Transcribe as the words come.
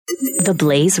The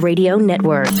Blaze Radio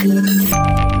Network.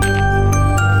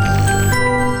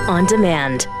 On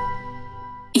demand.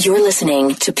 You're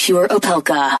listening to Pure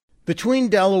Opelka. Between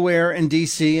Delaware and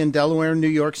D.C. and Delaware and New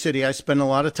York City, I spend a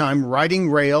lot of time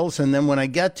riding rails, and then when I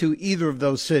get to either of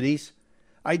those cities,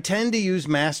 I tend to use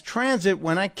mass transit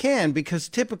when I can because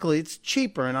typically it's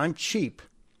cheaper, and I'm cheap.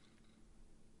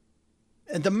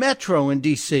 And the metro in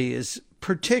D.C. is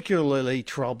particularly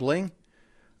troubling.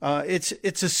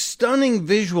 It's a stunning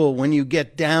visual when you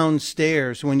get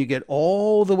downstairs, when you get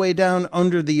all the way down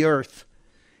under the earth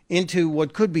into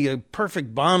what could be a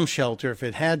perfect bomb shelter if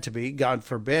it had to be, God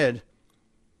forbid.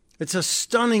 It's a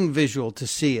stunning visual to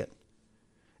see it.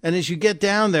 And as you get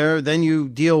down there, then you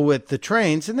deal with the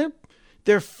trains, and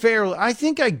they're fairly, I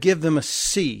think I give them a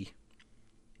C.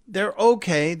 They're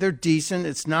okay, they're decent.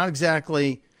 It's not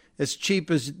exactly as cheap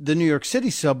as the New York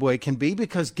City subway can be,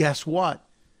 because guess what?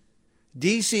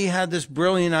 DC had this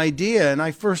brilliant idea, and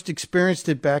I first experienced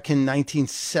it back in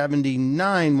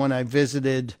 1979 when I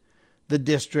visited the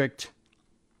district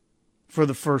for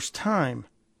the first time.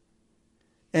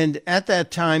 And at that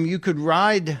time, you could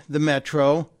ride the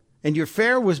metro, and your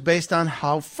fare was based on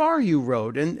how far you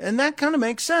rode. And that kind of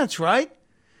makes sense, right?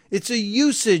 It's a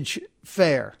usage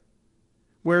fare.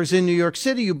 Whereas in New York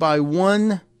City, you buy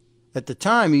one, at the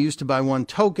time, you used to buy one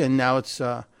token. Now it's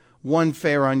one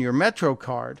fare on your Metro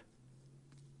card.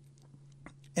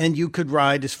 And you could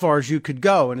ride as far as you could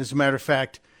go. And as a matter of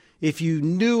fact, if you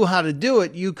knew how to do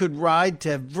it, you could ride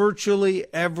to virtually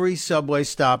every subway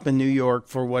stop in New York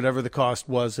for whatever the cost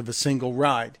was of a single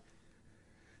ride.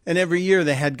 And every year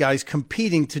they had guys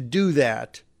competing to do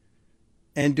that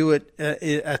and do it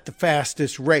at the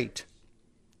fastest rate.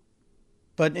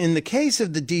 But in the case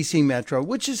of the DC Metro,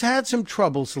 which has had some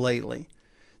troubles lately,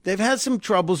 they've had some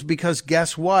troubles because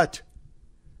guess what?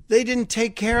 They didn't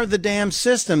take care of the damn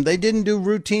system. They didn't do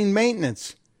routine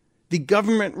maintenance. The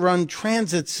government-run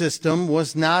transit system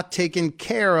was not taking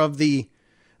care of the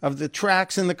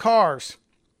tracks and the cars.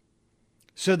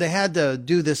 So they had to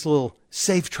do this little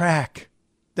Safe Track.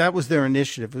 That was their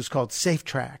initiative. It was called Safe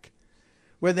Track,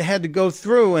 where they had to go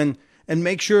through and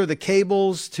make sure the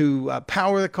cables to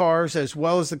power the cars as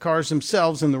well as the cars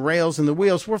themselves and the rails and the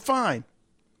wheels were fine.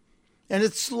 And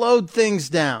it slowed things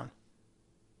down.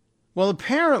 Well,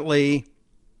 apparently,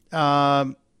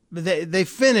 they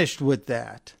finished with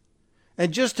that.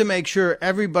 And just to make sure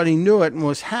everybody knew it and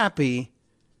was happy,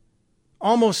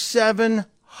 almost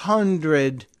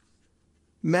 700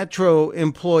 Metro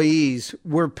employees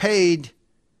were paid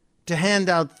to hand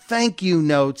out thank you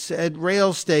notes at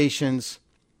rail stations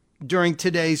during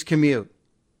today's commute.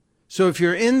 So if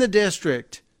you're in the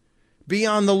district, be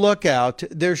on the lookout.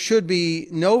 There should be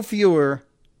no fewer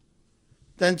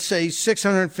than, say,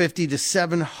 650 to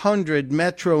 700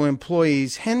 Metro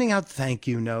employees handing out thank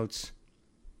you notes,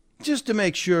 just to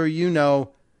make sure you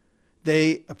know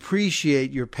they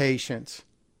appreciate your patience.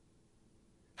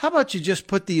 How about you just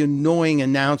put the annoying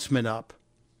announcement up?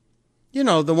 You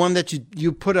know, the one that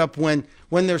you put up when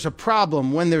there's a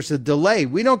problem, when there's a delay.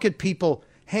 We don't get people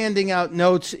handing out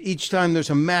notes each time there's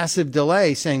a massive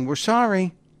delay saying, we're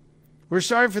sorry. We're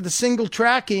sorry for the single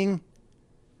tracking.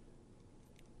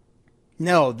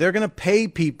 No, they're going to pay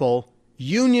people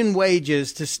union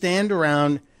wages to stand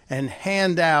around and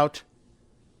hand out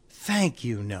thank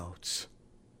you notes.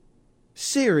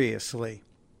 Seriously.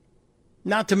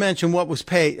 Not to mention what was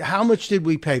paid. How much did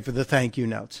we pay for the thank you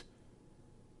notes?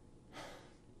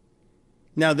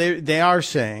 Now, they are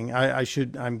saying, I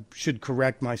should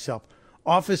correct myself,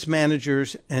 office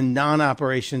managers and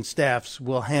non-operation staffs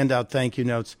will hand out thank you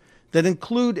notes that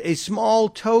include a small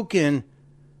token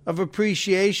of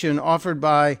appreciation offered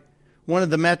by one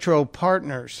of the Metro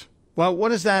partners. Well, what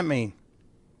does that mean?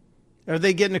 Are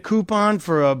they getting a coupon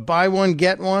for a buy one,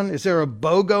 get one? Is there a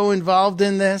BOGO involved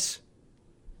in this?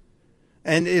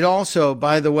 And it also,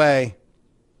 by the way,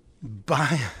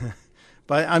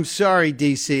 I'm sorry,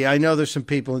 DC. I know there's some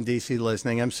people in DC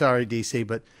listening. I'm sorry, DC,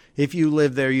 but if you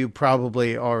live there, you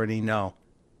probably already know.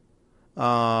 There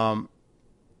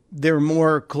are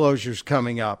more closures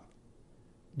coming up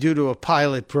due to a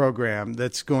pilot program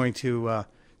that's going to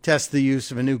test the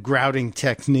use of a new grouting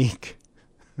technique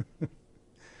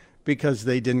because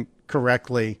they didn't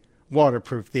correctly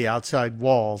waterproof the outside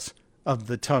walls of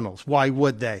the tunnels. Why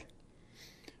would they?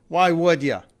 Why would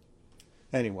you?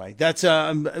 Anyway, that's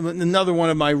another one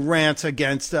of my rants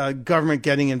against government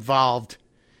getting involved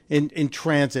in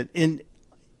transit.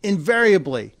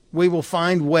 Invariably, we will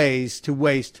find ways to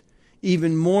waste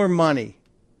even more money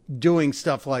doing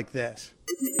stuff like this.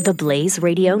 The Blaze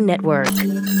Radio Network.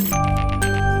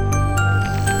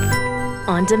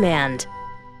 On demand.